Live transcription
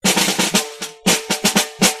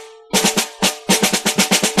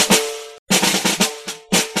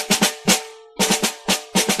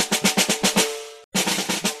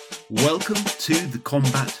Welcome to the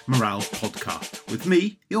Combat Morale Podcast with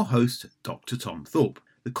me, your host, Dr. Tom Thorpe.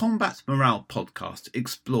 The Combat Morale Podcast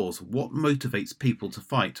explores what motivates people to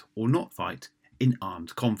fight or not fight in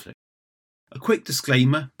armed conflict. A quick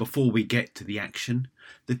disclaimer before we get to the action.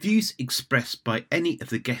 The views expressed by any of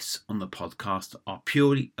the guests on the podcast are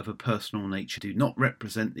purely of a personal nature, do not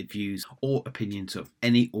represent the views or opinions of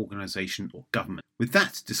any organisation or government. With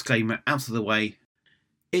that disclaimer out of the way,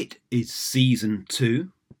 it is Season 2,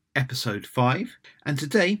 Episode 5, and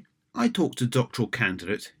today I talked to doctoral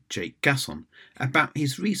candidate Jake Gasson about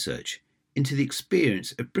his research into the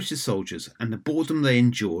experience of British soldiers and the boredom they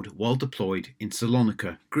endured while deployed in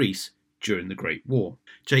Salonika, Greece during the Great War.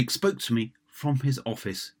 Jake spoke to me from his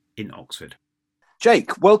office in Oxford.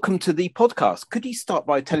 Jake, welcome to the podcast. Could you start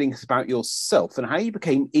by telling us about yourself and how you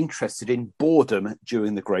became interested in boredom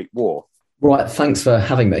during the Great War? Right, thanks for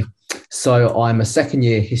having me. So I'm a second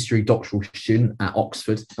year history doctoral student at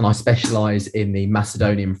Oxford, and I specialise in the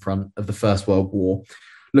Macedonian front of the First World War,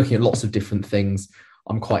 looking at lots of different things.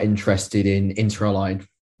 I'm quite interested in inter-allied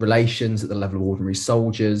relations at the level of ordinary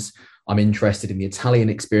soldiers. I'm interested in the Italian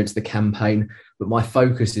experience of the campaign, but my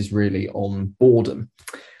focus is really on boredom.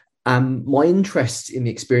 My interest in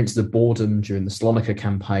the experiences of boredom during the Salonika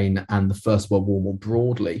campaign and the First World War more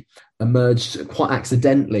broadly emerged quite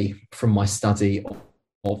accidentally from my study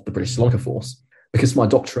of the British Salonika Force. Because for my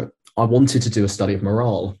doctorate, I wanted to do a study of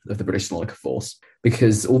morale of the British Salonika Force,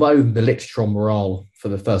 because although the literature on morale for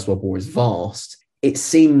the First World War is vast, it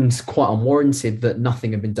seemed quite unwarranted that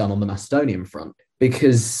nothing had been done on the Macedonian front,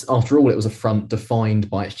 because after all, it was a front defined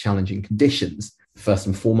by its challenging conditions. First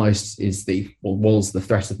and foremost was the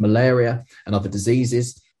threat of malaria and other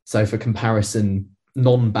diseases. So for comparison,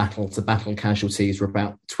 non-battle to battle casualties were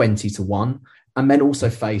about 20-1. And men also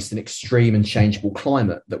faced an extreme and changeable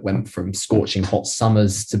climate that went from scorching hot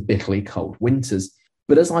summers to bitterly cold winters.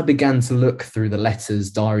 But as I began to look through the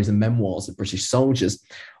letters, diaries and memoirs of British soldiers,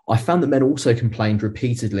 I found that men also complained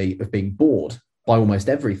repeatedly of being bored by almost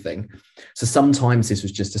everything. So sometimes this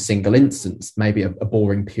was just a single instance, maybe a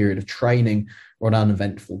boring period of training or an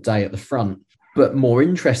uneventful day at the front. But more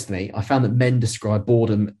interestingly, I found that men described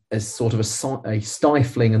boredom as sort of a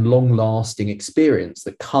stifling and long-lasting experience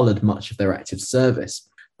that coloured much of their active service.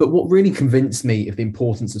 But what really convinced me of the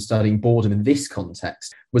importance of studying boredom in this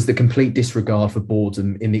context was the complete disregard for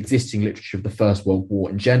boredom in the existing literature of the First World War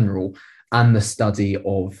in general and the study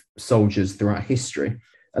of soldiers throughout history.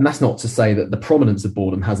 And that's not to say that the prominence of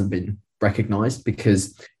boredom hasn't been recognised,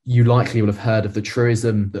 because you likely will have heard of the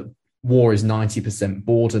truism that war is 90%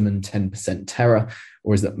 boredom and 10% terror,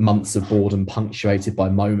 or is that months of boredom punctuated by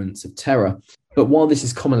moments of terror. But while this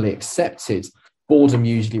is commonly accepted, boredom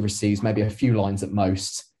usually receives maybe a few lines at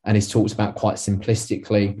most and is talked about quite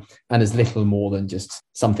simplistically and as little more than just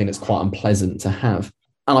something that's quite unpleasant to have.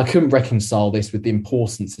 And I couldn't reconcile this with the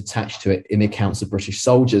importance attached to it in the accounts of British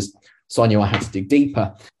soldiers, so I knew I had to dig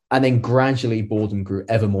deeper. And then gradually boredom grew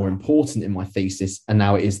ever more important in my thesis, and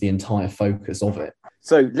now it is the entire focus of it.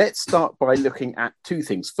 So let's start by looking at two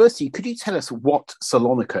things. Firstly, could you tell us what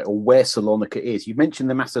Salonika or where Salonika is? You mentioned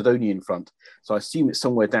the Macedonian front, so I assume it's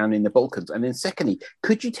somewhere down in the Balkans. And then secondly,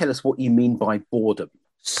 could you tell us what you mean by boredom?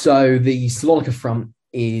 So the Salonika front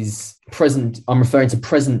is present, I'm referring to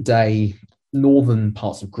present day northern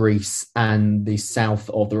parts of Greece and the south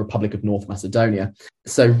of the Republic of North Macedonia.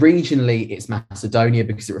 So regionally, it's Macedonia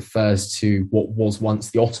because it refers to what was once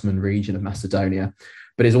the Ottoman region of Macedonia,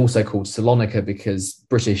 but is also called Salonika because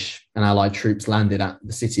British and Allied troops landed at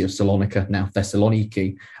the city of Salonika, now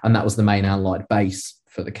Thessaloniki, and that was the main Allied base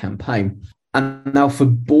for the campaign. And now for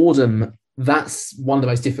boredom, that's one of the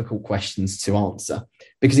most difficult questions to answer,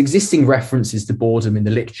 because existing references to boredom in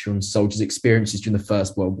the literature on soldiers' experiences during the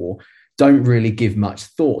First World War don't really give much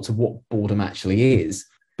thought to what boredom actually is.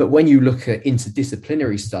 But when you look at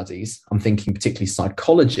interdisciplinary studies, I'm thinking particularly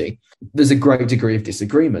psychology, there's a great degree of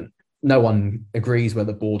disagreement. No one agrees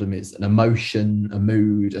whether boredom is an emotion, a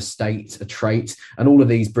mood, a state, a trait, and all of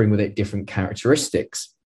these bring with it different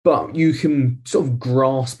characteristics. But you can sort of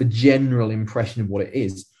grasp a general impression of what it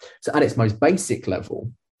is. So at its most basic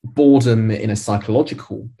level, boredom in a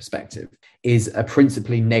psychological perspective is a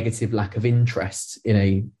principally negative lack of interest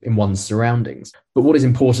in one's surroundings. But what is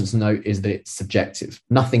important to note is that it's subjective.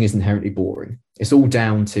 Nothing is inherently boring. It's all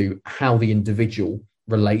down to how the individual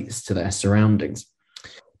relates to their surroundings.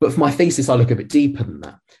 But for my thesis, I look a bit deeper than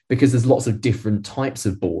that, because there's lots of different types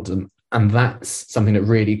of boredom. And that's something that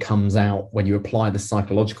really comes out when you apply the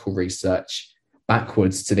psychological research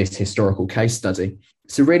backwards to this historical case study.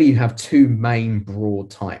 So really you have two main broad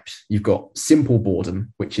types. You've got simple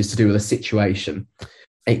boredom, which is to do with a situation.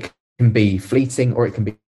 It can be fleeting or it can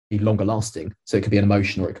be longer lasting. So it could be an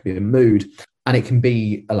emotion or it could be a mood. And it can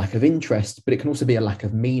be a lack of interest, but it can also be a lack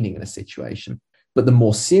of meaning in a situation. But the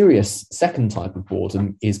more serious second type of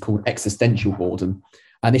boredom is called existential boredom.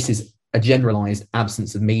 And this is a generalized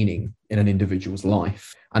absence of meaning in an individual's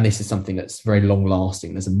life. And this is something that's very long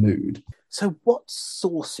lasting as a mood. So what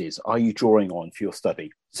sources are you drawing on for your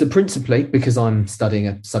study? So principally, because I'm studying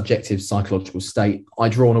a subjective psychological state, I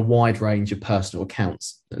draw on a wide range of personal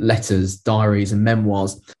accounts. Letters, diaries, and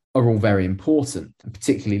memoirs are all very important,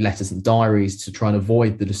 particularly letters and diaries to try and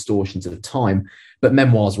avoid the distortions of time. But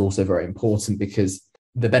memoirs are also very important because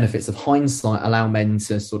the benefits of hindsight allow men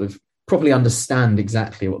to sort of properly understand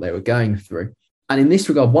exactly what they were going through. And in this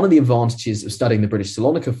regard, one of the advantages of studying the British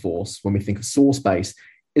Salonika force, when we think of source base,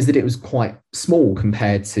 is that it was quite small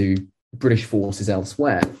compared to British forces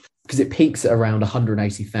elsewhere, because it peaks at around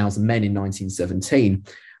 180,000 men in 1917.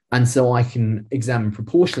 And so I can examine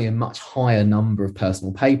proportionally a much higher number of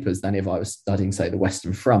personal papers than if I was studying, say, the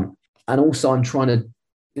Western Front. And also I'm trying to,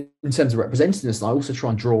 in terms of representativeness, I also try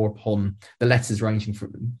and draw upon the letters ranging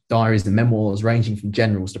from diaries and memoirs, ranging from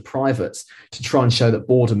generals to privates, to try and show that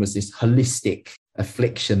boredom was this holistic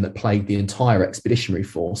affliction that plagued the entire expeditionary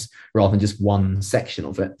force rather than just one section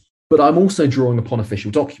of it. But I'm also drawing upon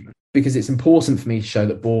official documents because it's important for me to show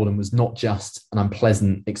that boredom was not just an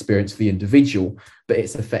unpleasant experience for the individual, but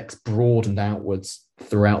its effects broadened outwards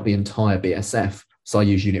throughout the entire BSF. So I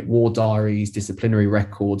use unit war diaries, disciplinary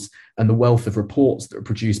records, and the wealth of reports that are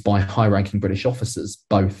produced by high-ranking British officers,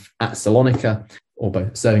 both at Salonika, or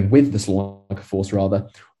both serving with the Salonika force rather,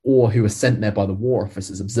 or who were sent there by the war office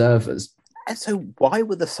as observers. And so why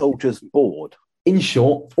were the soldiers bored? In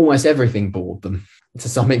short, almost everything bored them to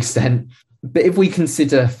some extent. But if we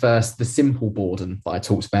consider first the simple boredom that I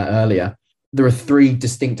talked about earlier, there are three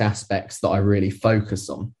distinct aspects that I really focus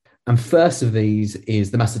on. And first of these is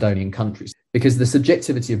the Macedonian countries, because the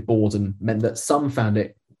subjectivity of boredom meant that some found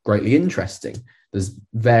it greatly interesting. There's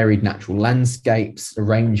varied natural landscapes, a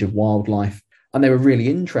range of wildlife, and they were really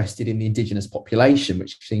interested in the indigenous population,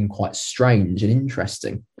 which seemed quite strange and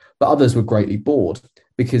interesting. But others were greatly bored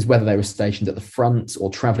because whether they were stationed at the front or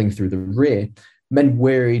travelling through the rear, men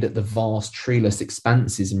wearied at the vast treeless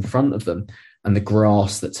expanses in front of them and the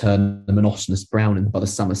grass that turned monotonous brown by the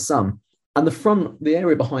summer sun. And the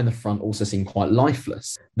area behind the front also seemed quite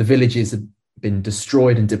lifeless. The villages had been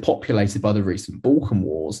destroyed and depopulated by the recent Balkan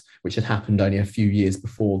Wars, which had happened only a few years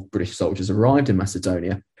before British soldiers arrived in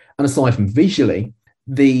Macedonia. And aside from visually,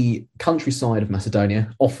 the countryside of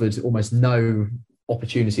Macedonia offered almost no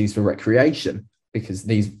opportunities for recreation because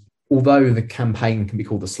although the campaign can be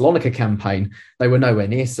called the Salonika campaign, they were nowhere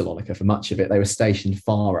near Salonika for much of it. They were stationed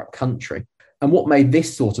far up country. And what made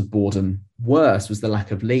this sort of boredom worse was the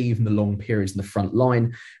lack of leave and the long periods in the front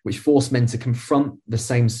line, which forced men to confront the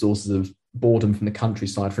same sources of boredom from the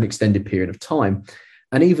countryside for an extended period of time.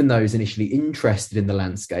 And even those initially interested in the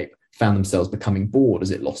landscape found themselves becoming bored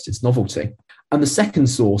as it lost its novelty. And the second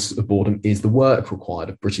source of boredom is the work required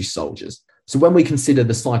of British soldiers. So when we consider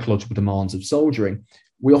the psychological demands of soldiering,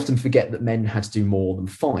 we often forget that men had to do more than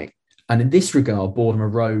fight. And in this regard, boredom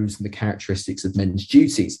arose from the characteristics of men's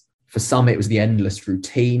duties. For some, it was the endless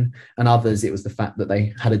routine, and others, it was the fact that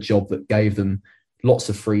they had a job that gave them lots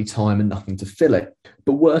of free time and nothing to fill it.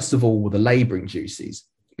 But worst of all were the labouring duties,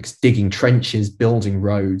 because digging trenches, building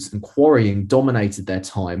roads, and quarrying dominated their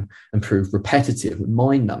time and proved repetitive and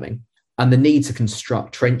mind-numbing. And the need to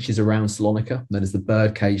construct trenches around Salonika, known as the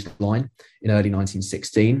birdcage line, in early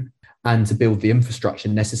 1916, and to build the infrastructure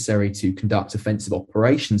necessary to conduct offensive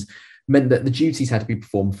operations meant that the duties had to be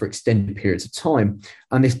performed for extended periods of time,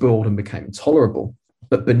 and this boredom became intolerable.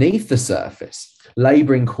 But beneath the surface,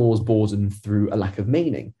 labouring caused boredom through a lack of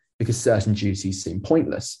meaning, because certain duties seemed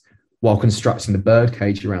pointless. While constructing the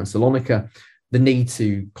birdcage around Salonika, the need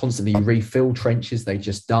to constantly refill trenches they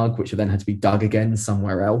just dug, which then had to be dug again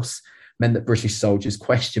somewhere else, meant that British soldiers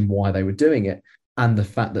questioned why they were doing it. And the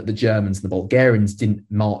fact that the Germans and the Bulgarians didn't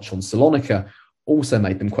march on Salonika also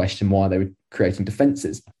made them question why they were creating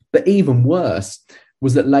defences. But even worse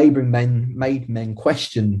was that labouring men made men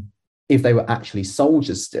question if they were actually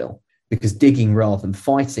soldiers still, because digging rather than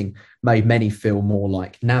fighting made many feel more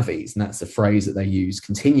like navvies. And that's a phrase that they use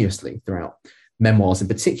continuously throughout memoirs in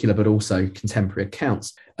particular, but also contemporary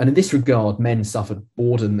accounts. And in this regard, men suffered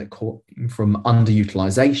boredom that came from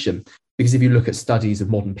underutilisation. Because if you look at studies of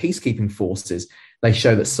modern peacekeeping forces, they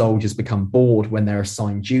show that soldiers become bored when their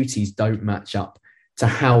assigned duties don't match up to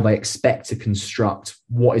how they expect to construct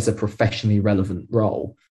what is a professionally relevant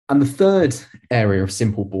role. And the third area of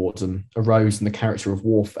simple boredom arose in the character of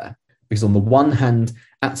warfare, because on the one hand,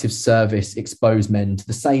 active service exposed men to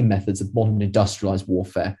the same methods of modern industrialised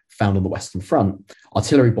warfare found on the Western Front.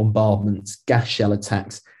 Artillery bombardments, gas shell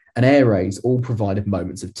attacks, and air raids all provided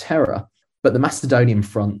moments of terror. But the Macedonian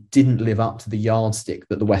front didn't live up to the yardstick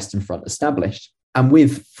that the Western Front established. And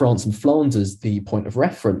with France and Flanders the point of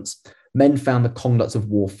reference, men found the conduct of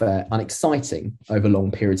warfare unexciting over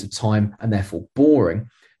long periods of time and therefore boring,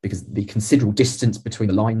 because the considerable distance between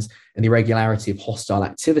the lines and the irregularity of hostile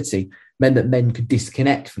activity meant that men could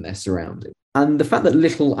disconnect from their surroundings. And the fact that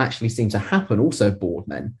little actually seemed to happen also bored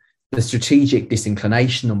men. The strategic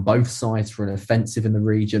disinclination on both sides for an offensive in the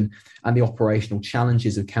region and the operational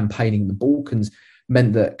challenges of campaigning in the Balkans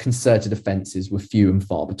meant that concerted offensives were few and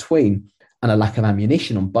far between. And a lack of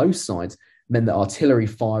ammunition on both sides meant that artillery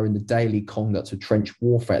fire in the daily conduct of trench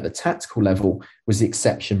warfare at the tactical level was the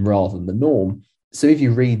exception rather than the norm. So if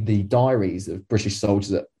you read the diaries of British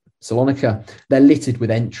soldiers at Salonika, they're littered with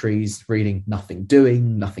entries reading nothing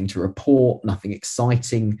doing, nothing to report, nothing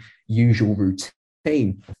exciting, usual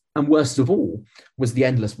routine. And worst of all was the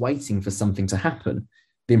endless waiting for something to happen.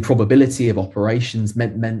 The improbability of operations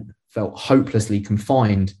meant men felt hopelessly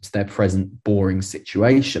confined to their present boring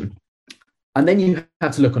situation. And then you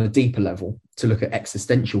had to look on a deeper level to look at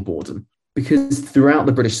existential boredom, because throughout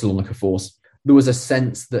the British Salonika force, there was a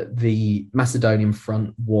sense that the Macedonian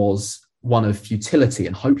front was one of futility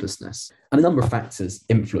and hopelessness. And a number of factors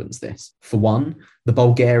influenced this. For one, the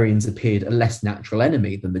Bulgarians appeared a less natural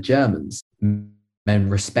enemy than the Germans. Men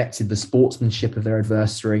respected the sportsmanship of their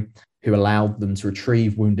adversary, who allowed them to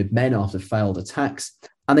retrieve wounded men after failed attacks,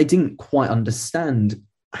 and they didn't quite understand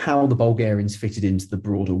how the Bulgarians fitted into the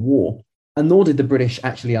broader war. And nor did the British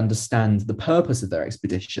actually understand the purpose of their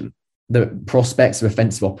expedition. The prospects of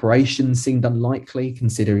offensive operations seemed unlikely,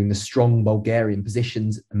 considering the strong Bulgarian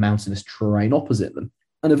positions and mountainous terrain opposite them.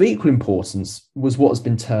 And of equal importance was what has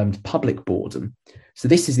been termed public boredom. So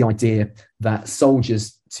this is the idea that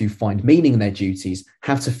soldiers, to find meaning in their duties,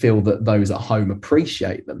 have to feel that those at home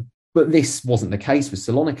appreciate them. But this wasn't the case with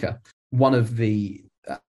Salonika. One of the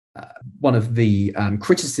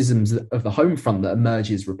criticisms of the home front that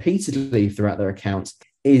emerges repeatedly throughout their accounts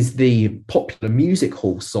is the popular music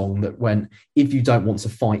hall song that went, "If you don't want to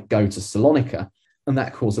fight, go to Salonika." And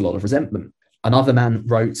that caused a lot of resentment. Another man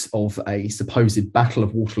wrote of a supposed Battle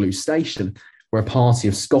of Waterloo Station, where a party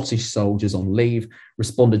of Scottish soldiers on leave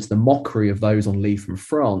responded to the mockery of those on leave from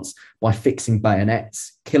France by fixing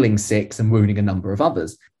bayonets, killing 6 and wounding a number of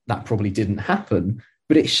others. That probably didn't happen,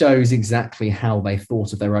 but it shows exactly how they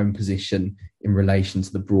thought of their own position in relation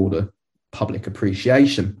to the broader public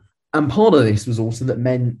appreciation. And part of this was also that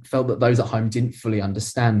men felt that those at home didn't fully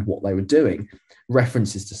understand what they were doing.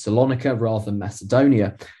 References to Salonika rather than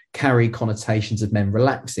Macedonia carry connotations of men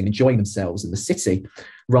relaxing, enjoying themselves in the city,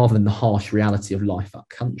 rather than the harsh reality of life up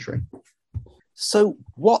country. So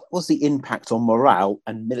what was the impact on morale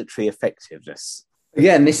and military effectiveness?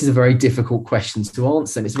 Again, this is a very difficult question to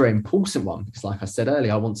answer, and it's a very important one because, like I said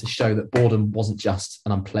earlier, I want to show that boredom wasn't just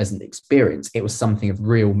an unpleasant experience. It was something of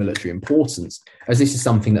real military importance, as this is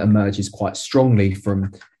something that emerges quite strongly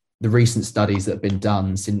from the recent studies that have been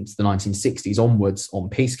done since the 1960s onwards on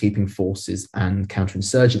peacekeeping forces and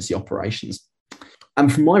counterinsurgency operations.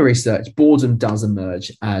 And from my research, boredom does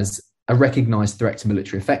emerge as a recognised threat to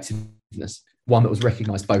military effectiveness, one that was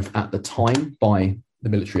recognised both at the time by the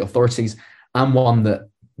military authorities and one that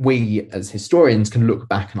we as historians can look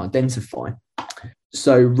back and identify.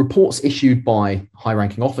 So reports issued by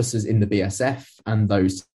high-ranking officers in the BSF and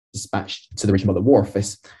those dispatched to the Regional Mother War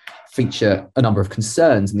Office feature a number of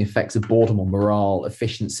concerns and the effects of boredom on morale,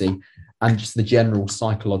 efficiency, and just the general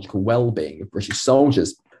psychological well-being of British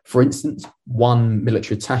soldiers. For instance, one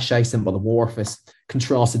military attaché sent by the War Office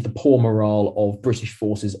contrasted the poor morale of British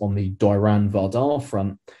forces on the Doiran-Vardar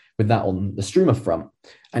front with that on the Struma front,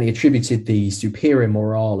 and he attributed the superior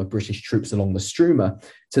morale of British troops along the Struma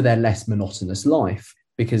to their less monotonous life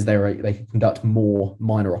because they could conduct more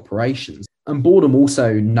minor operations. And boredom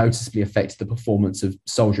also noticeably affected the performance of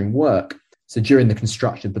soldiering work. So during the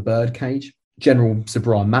construction of the birdcage, General Sir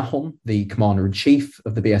Brian Mahon, the Commander-in-Chief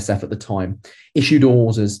of the BSF at the time, issued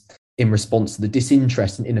orders in response to the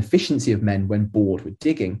disinterest and inefficiency of men when bored with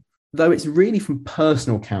digging. Though it's really from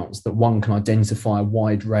personal accounts that one can identify a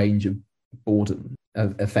wide range of boredom,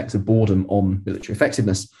 effects of boredom on military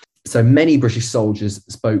effectiveness. So many British soldiers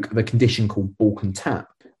spoke of a condition called Balkan tap,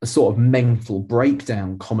 a sort of mental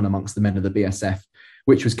breakdown common amongst the men of the BSF,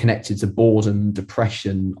 which was connected to boredom,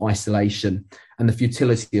 depression, isolation, and the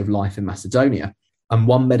futility of life in Macedonia. And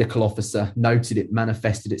one medical officer noted it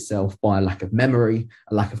manifested itself by a lack of memory,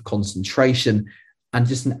 a lack of concentration, and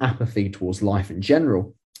just an apathy towards life in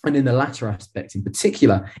general. And in the latter aspect in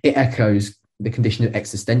particular, it echoes the condition of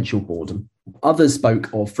existential boredom. Others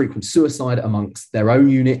spoke of frequent suicide amongst their own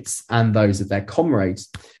units and those of their comrades,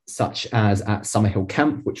 such as at Summerhill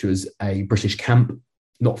Camp, which was a British camp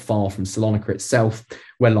not far from Salonika itself,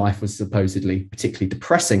 where life was supposedly particularly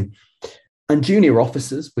depressing. And junior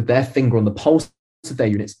officers, with their finger on the pulse of their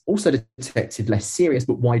units, also detected less serious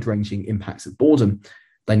but wide-ranging impacts of boredom.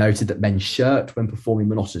 They noted that men shirked when performing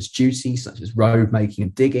monotonous duties such as road making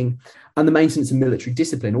and digging, and the maintenance of military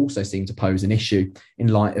discipline also seemed to pose an issue in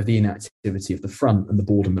light of the inactivity of the front and the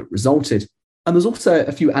boredom that resulted. And there's also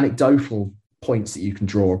a few anecdotal points that you can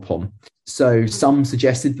draw upon. So some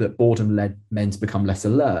suggested that boredom led men to become less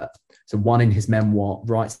alert. So one in his memoir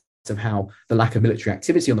writes of how the lack of military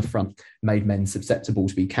activity on the front made men susceptible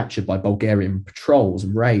to be captured by Bulgarian patrols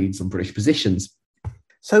and raids on British positions.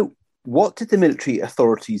 So what did the military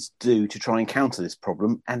authorities do to try and counter this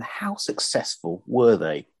problem, and how successful were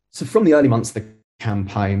they? So from the early months of the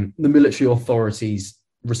campaign, the military authorities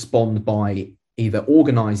respond by either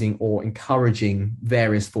organising or encouraging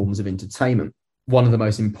various forms of entertainment. One of the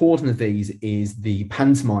most important of these is the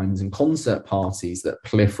pantomimes and concert parties that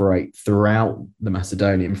proliferate throughout the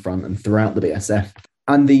Macedonian front and throughout the BSF.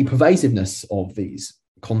 And the pervasiveness of these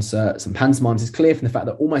concerts and pantomimes is clear from the fact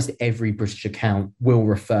that almost every British account will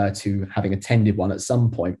refer to having attended one at some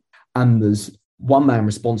point. And there's one man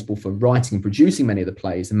responsible for writing and producing many of the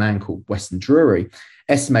plays, a man called Weston Drury,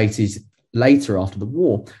 estimated later after the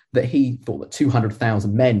war that he thought that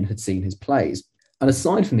 200,000 men had seen his plays. And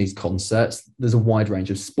aside from these concerts, there's a wide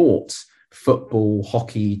range of sports: football,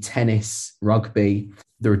 hockey, tennis, rugby.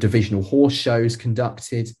 There are divisional horse shows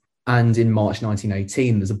conducted. And in March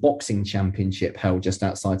 1918, there's a boxing championship held just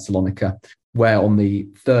outside Salonika, where on the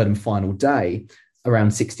third and final day,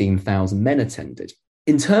 around 16,000 men attended.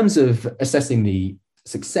 In terms of assessing the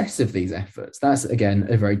success of these efforts, that's, again,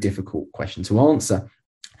 a very difficult question to answer.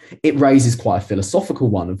 It raises quite a philosophical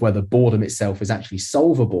one of whether boredom itself is actually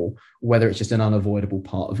solvable, whether it's just an unavoidable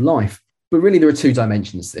part of life. But really, there are two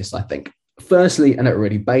dimensions to this, I think. Firstly, and at a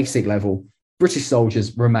really basic level, British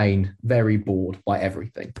soldiers remain very bored by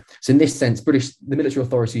everything. So in this sense, the military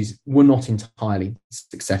authorities were not entirely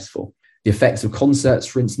successful. The effects of concerts,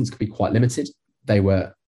 for instance, could be quite limited. There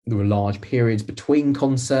were large periods between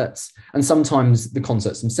concerts, and sometimes the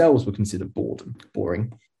concerts themselves were considered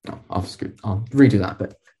boring. I'll redo that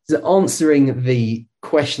bit. So answering the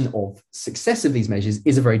question of success of these measures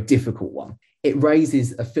is a very difficult one. It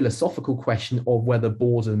raises a philosophical question of whether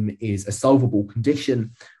boredom is a solvable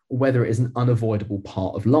condition or whether it is an unavoidable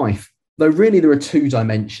part of life. Though really there are two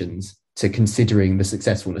dimensions to considering the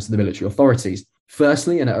successfulness of the military authorities.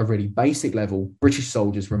 Firstly, and at a really basic level, British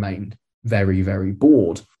soldiers remained very, very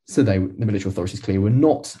bored. So the military authorities clearly were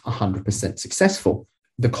not 100% successful.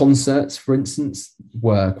 The concerts, for instance,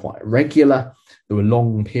 were quite irregular. There were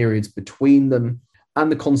long periods between them,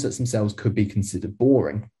 and the concerts themselves could be considered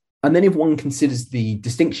boring. And then if one considers the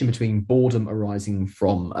distinction between boredom arising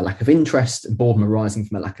from a lack of interest and boredom arising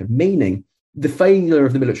from a lack of meaning, the failure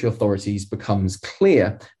of the military authorities becomes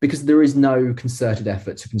clear because there is no concerted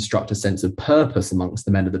effort to construct a sense of purpose amongst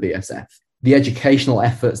the men of the BSF. The educational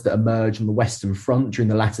efforts that emerged on the Western Front during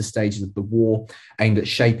the latter stages of the war, aimed at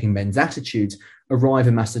shaping men's attitudes, arrive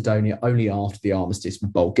in Macedonia only after the armistice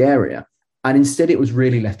with Bulgaria. And instead, it was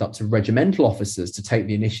really left up to regimental officers to take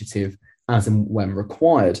the initiative as and when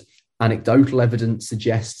required. Anecdotal evidence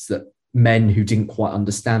suggests that men who didn't quite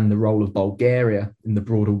understand the role of Bulgaria in the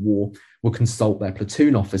broader war would consult their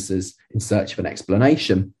platoon officers in search of an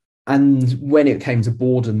explanation. And when it came to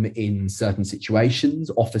boredom in certain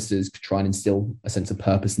situations, officers could try and instill a sense of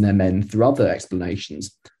purpose in their men through other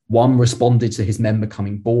explanations. One responded to his men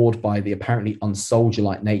becoming bored by the apparently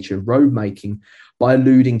unsoldier-like nature of road making by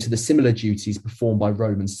alluding to the similar duties performed by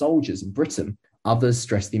Roman soldiers in Britain. Others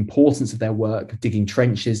stressed the importance of their work digging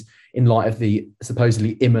trenches in light of the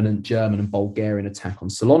supposedly imminent German and Bulgarian attack on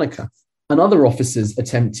Salonika. And other officers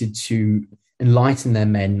attempted to enlighten their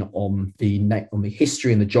men on the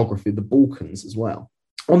history and the geography of the Balkans as well.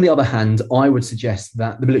 On the other hand, I would suggest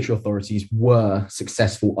that the military authorities were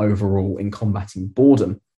successful overall in combating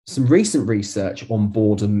boredom. Some recent research on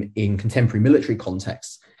boredom in contemporary military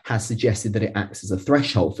contexts has suggested that it acts as a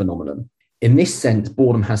threshold phenomenon. In this sense,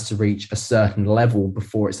 boredom has to reach a certain level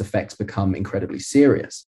before its effects become incredibly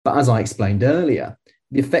serious. But as I explained earlier,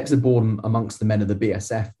 the effects of boredom amongst the men of the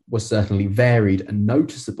BSF were certainly varied and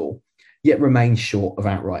noticeable, yet remained short of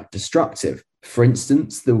outright destructive. For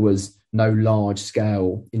instance, there was no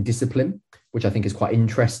large-scale indiscipline, which I think is quite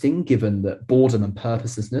interesting, given that boredom and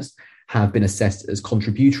purposelessness have been assessed as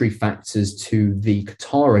contributory factors to the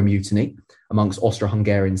Cattaro mutiny amongst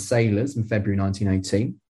Austro-Hungarian sailors in February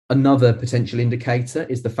 1918. Another potential indicator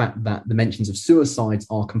is the fact that the mentions of suicides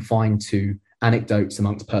are confined to anecdotes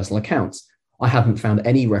amongst personal accounts. I haven't found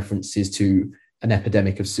any references to an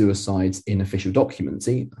epidemic of suicides in official documents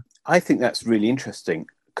either. I think that's really interesting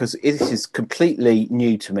because this is completely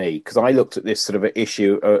new to me, because I looked at this sort of an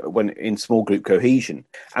issue when in small group cohesion.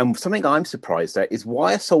 And something I'm surprised at is,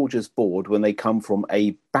 why are soldiers bored when they come from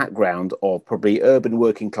a background of probably urban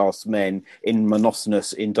working class men in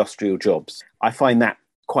monotonous industrial jobs? I find that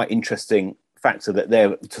quite interesting factor, that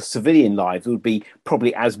their civilian lives would be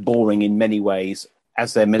probably as boring in many ways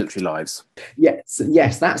as their military lives.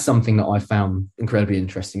 Yes, that's something that I found incredibly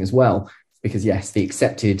interesting as well, because yes, the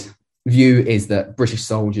accepted view is that British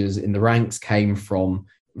soldiers in the ranks came from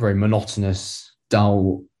very monotonous,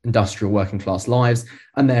 dull, industrial working class lives,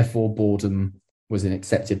 and therefore boredom was an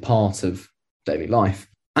accepted part of daily life.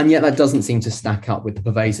 And yet that doesn't seem to stack up with the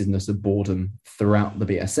pervasiveness of boredom throughout the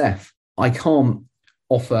BSF. I can't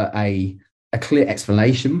offer a clear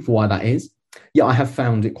explanation for why that is. Yet I have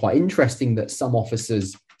found it quite interesting that some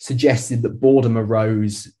officers suggested that boredom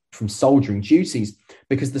arose from soldiering duties,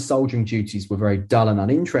 because the soldiering duties were very dull and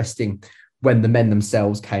uninteresting when the men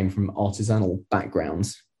themselves came from artisanal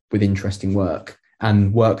backgrounds with interesting work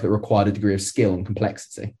and work that required a degree of skill and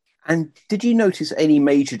complexity. And did you notice any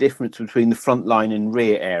major difference between the front line and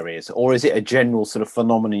rear areas, or is it a general sort of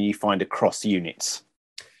phenomenon you find across units?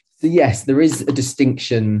 So yes, there is a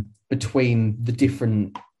distinction between the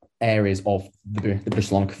different areas of the British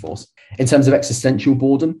Salonika force. In terms of existential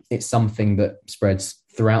boredom, it's something that spreads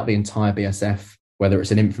throughout the entire BSF, whether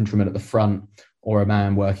it's an infantryman at the front or a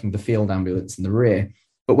man working the field ambulance in the rear.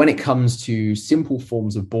 But when it comes to simple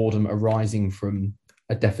forms of boredom arising from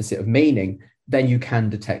a deficit of meaning, then you can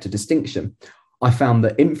detect a distinction. I found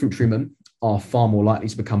that infantrymen are far more likely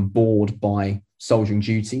to become bored by soldiering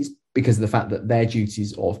duties because of the fact that their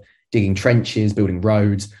duties of digging trenches, building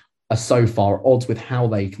roads, are so far at odds with how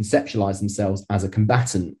they conceptualize themselves as a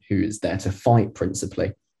combatant who is there to fight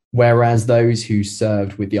principally. Whereas those who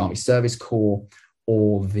served with the Army Service Corps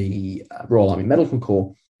or the Royal Army Medical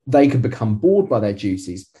Corps, they could become bored by their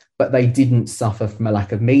duties, but they didn't suffer from a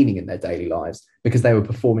lack of meaning in their daily lives because they were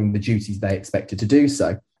performing the duties they expected to do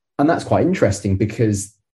so. And that's quite interesting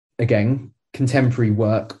because, again, contemporary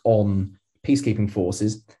work on peacekeeping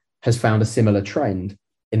forces has found a similar trend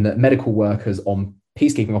in that medical workers on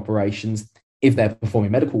peacekeeping operations, if they're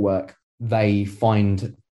performing medical work, they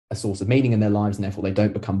find a source of meaning in their lives and therefore they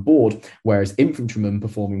don't become bored, whereas infantrymen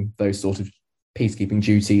performing those sort of peacekeeping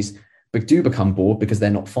duties but do become bored because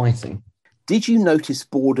they're not fighting. Did you notice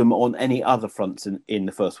boredom on any other fronts in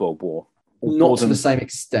the First World War? Or not boredom to the same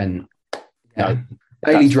extent. No.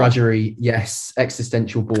 Daily drudgery, yes.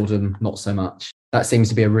 Existential boredom, not so much. That seems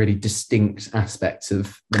to be a really distinct aspect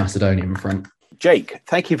of the Macedonian front. Jake,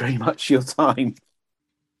 thank you very much for your time.